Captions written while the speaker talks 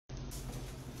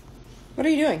What are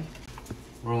you doing?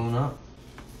 Rolling up.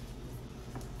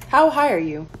 How high are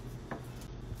you?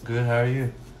 Good, how are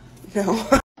you? No.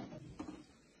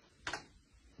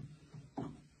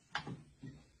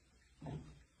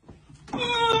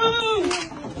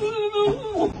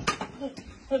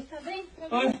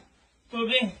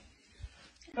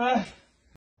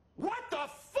 What the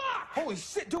fuck? Holy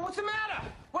shit, dude, what's the matter?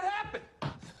 What happened?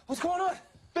 What's going on?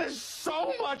 There's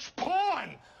so much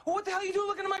porn! Well, what the hell are you doing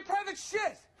looking at my private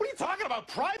shit? What are you talking about?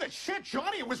 Private shit,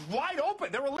 Johnny? It was wide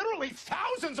open. There were literally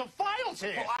thousands of files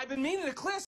here. Well, I've been meaning to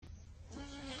clear.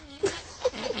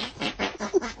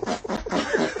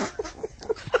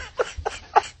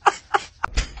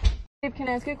 Babe, can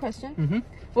I ask you a question? Mm-hmm.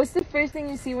 What's the first thing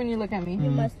you see when you look at me?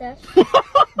 Your mustache.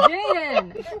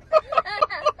 Jaden!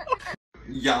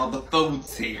 Y'all, the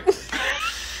food's here.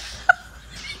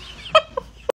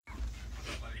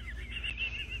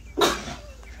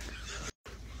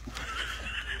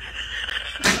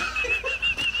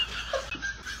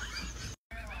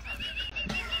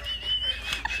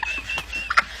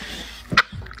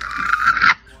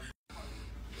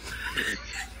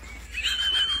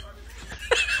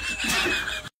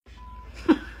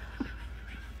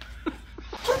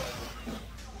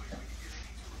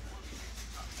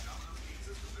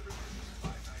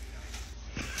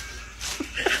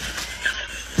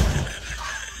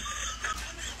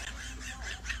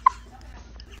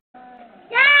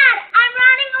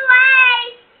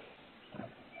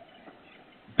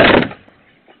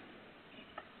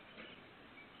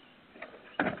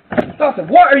 Dawson,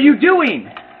 what are you doing? You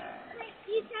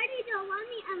said you don't love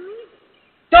me, I'm leaving.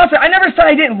 Dawson, I never said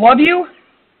I didn't love you.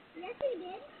 Yes, you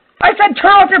did. I said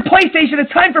turn off your PlayStation,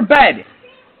 it's time for bed.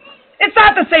 It's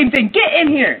not the same thing, get in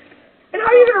here. And how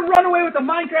are you going to run away with a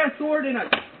Minecraft sword and a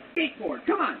skateboard?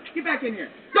 Come on, get back in here.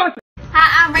 Dawson.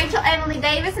 Hi, I'm Rachel Emily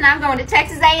Davis, and I'm going to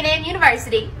Texas A&M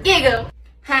University. Giggle.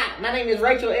 Hi, my name is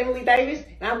Rachel Emily Davis,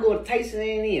 and I'm going to Texas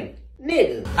A&M.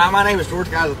 Nigga. Hi, my name is George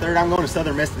Guy III. I'm going to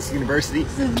Southern Methodist University.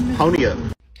 Pony up.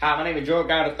 Hi, my name is George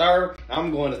Guy III.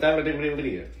 I'm going to Southern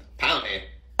Pony.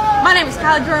 My name is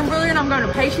Kylie Jordan Brewer, and I'm going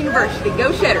to Pace University.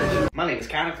 Go Shitters. My name is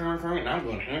Kylie Jordan, and I'm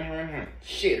going to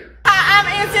Shitter. Hi, I'm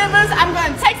Ann Booth. I'm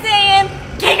going to Texas A&M.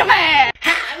 King of Man.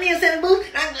 Hi, I'm Ian Booth,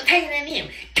 and I'm going to Texas A&M.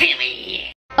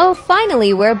 Camel. Oh,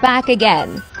 finally, we're back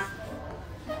again.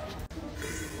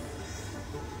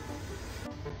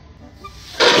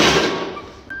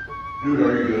 Dude,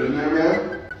 are you good in there, man?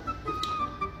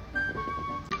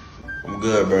 I'm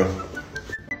good, bro.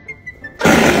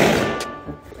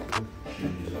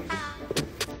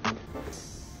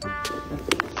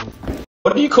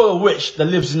 What do you call a witch that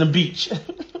lives in the beach?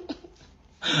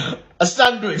 A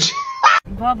sandwich.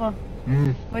 Bubba,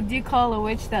 what do you call a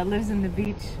witch that lives in the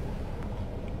beach?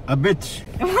 A bitch.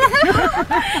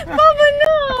 Bubba,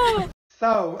 no!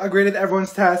 So, I graded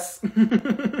everyone's tests.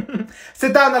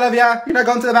 Sit down, Olivia. You're not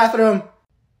going to the bathroom.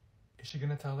 Is she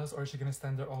gonna tell us, or is she gonna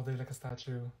stand there all day like a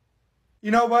statue?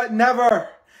 You know what? Never.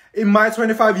 In my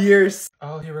 25 years.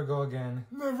 Oh, here we go again.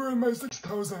 Never in my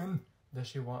 6,000. Does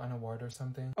she want an award or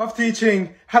something? Of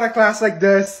teaching. Had a class like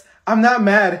this. I'm not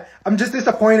mad. I'm just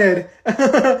disappointed.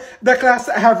 The class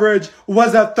average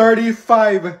was a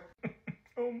 35.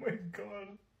 Oh my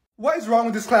god. What is wrong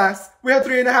with this class? We have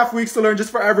 3.5 weeks to learn just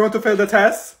for everyone to fail the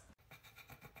test?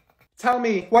 Tell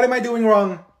me, what am I doing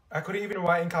wrong? I couldn't even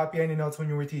write and copy any notes when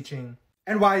you were teaching.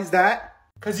 And why is that?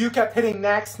 Because you kept hitting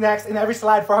next in every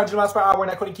slide for 100 miles per hour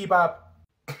and I couldn't keep up.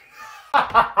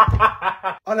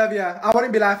 Olivia, I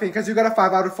wouldn't be laughing because you got a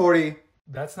 5 out of 40.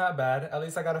 That's not bad. At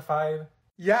least I got a 5.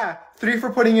 Yeah, 3 for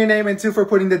putting your name and 2 for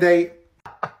putting the date.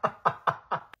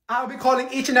 I'll be calling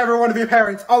each and every one of your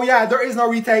parents. Oh yeah, there is no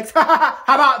retakes. How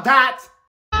about that?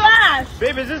 Flash!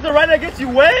 Babe, is this the ride that gets you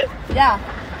wet? Yeah.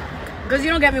 Because you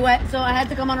don't get me wet, so I had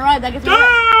to come on a ride that gets me wet.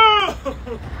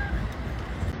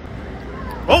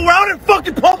 Oh, we're out in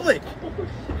fucking public!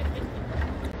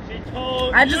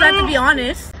 I just have to be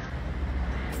honest.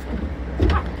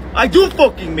 I do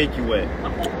fucking make you wet.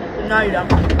 No, you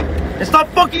don't. And stop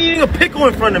fucking eating a pickle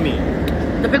in front of me.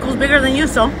 The pickle's bigger than you,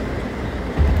 so.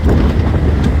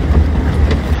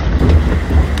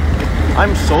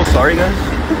 I'm so sorry, guys.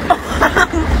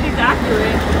 She's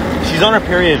accurate. She's on her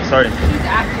period, sorry. She's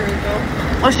accurate,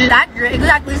 though. Oh, she's accurate.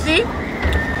 Exactly. See?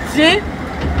 See?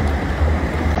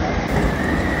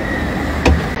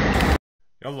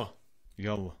 Yalla.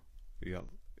 Yalla. Yalla.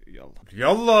 Yalla.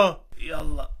 Yalla.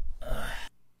 Yalla.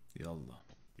 Yalla.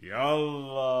 Yalla.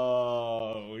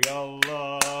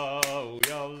 Yalla.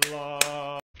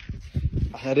 Yalla.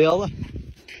 أحري يلا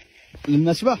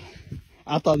المناسبة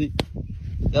عطادي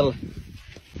يلا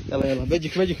يلا يلا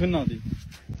بيجيك في النادي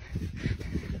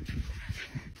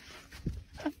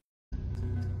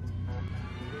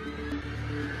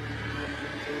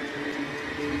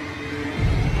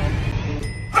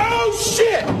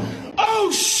shit!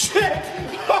 Oh shit!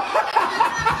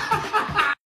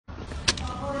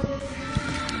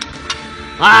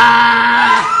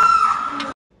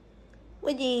 Ah!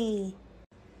 Woody.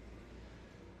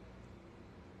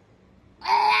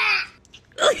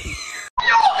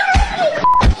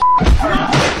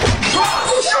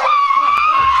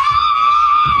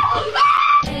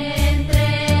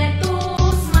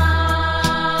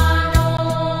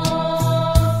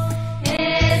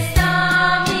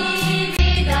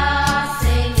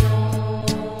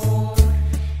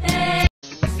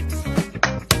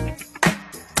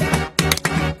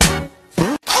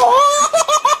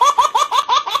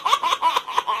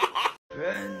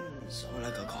 Friends are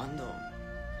like a condom.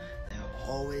 They're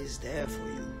always there for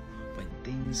you when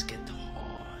things get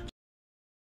hard.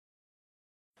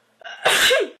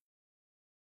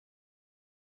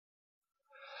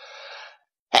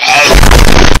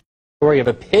 Story of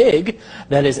a pig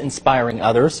that is inspiring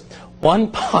others.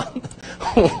 One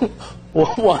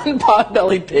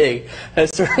pot-bellied pig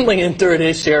has certainly endured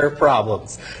his share of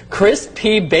problems. Chris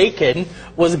P. Bacon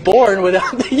was born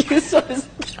without the use of his...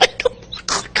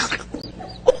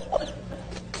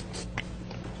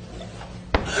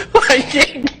 I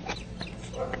can't...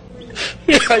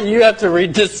 Yeah, you have to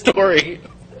read this story.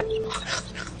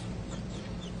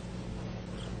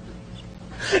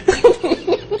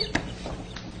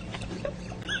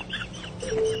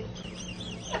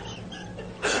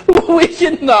 We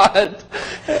cannot.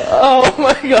 Oh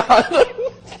my God.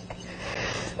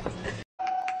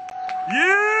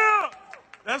 Yeah!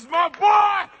 That's my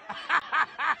boy!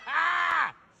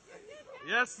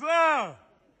 Yes, sir!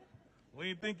 We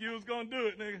didn't think you was gonna do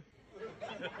it, nigga.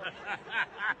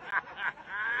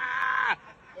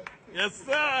 Yes,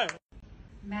 sir!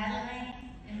 Madeline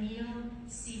Emile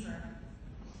Seaver.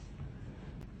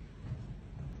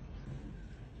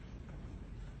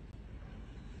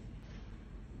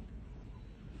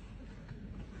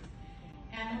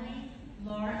 Emily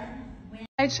Lauren.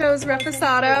 I chose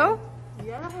Reposado.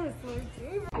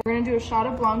 We're gonna do a shot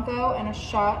of Blanco and a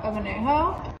shot of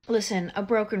Anejo. Listen, a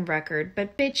broken record,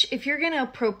 but bitch, if you're gonna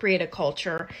appropriate a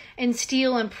culture and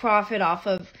steal and profit off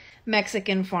of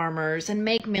Mexican farmers and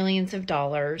make millions of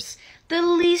dollars, the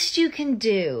least you can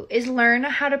do is learn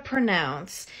how to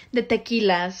pronounce the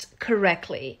tequilas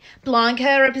correctly. Blanco,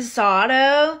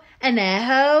 Reposado,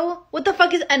 Anejo. What the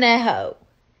fuck is Anejo?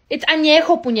 It's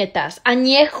añejo, puñetas.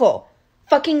 Añejo.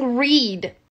 Fucking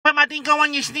read. Put my dinko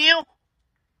on your snail?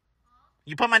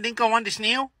 You put my dinko on the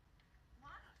snail?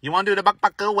 You want to do the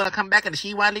bakbaku when I come back and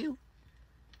see Walu?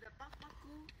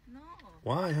 No.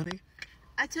 Why, honey?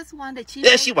 I just want the cheese.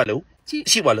 Yeah, she Walu. She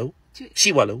Walu.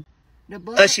 She Walu.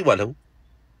 She Walu.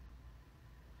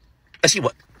 She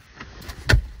what?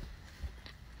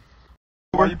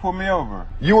 Why you pull me over?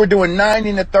 You were doing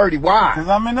 90 to 30. Why? Because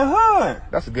I'm in the hood.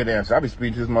 That's a good answer. I'll be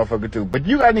speeding to this motherfucker too. But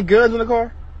you got any guns in the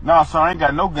car? No, sir, I ain't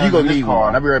got no guns You gonna in this need car.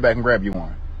 one. I'll be right back and grab you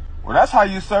one. Well, that's how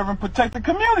you serve and protect the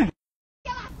community.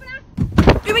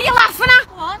 Who are you laughing at?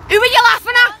 What? Who are you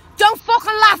laughing at? Don't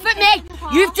fucking laugh at me.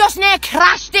 You've just near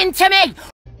crashed into me.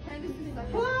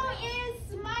 Who is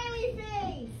Smiley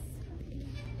Face?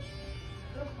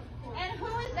 And who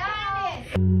is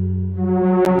Candice?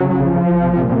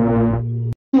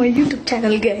 My YouTube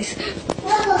channel, guys.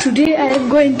 Today I am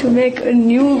going to make a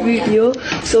new video,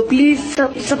 so please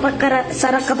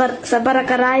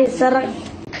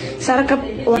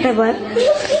whatever.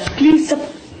 Please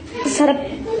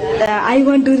I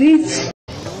want to reach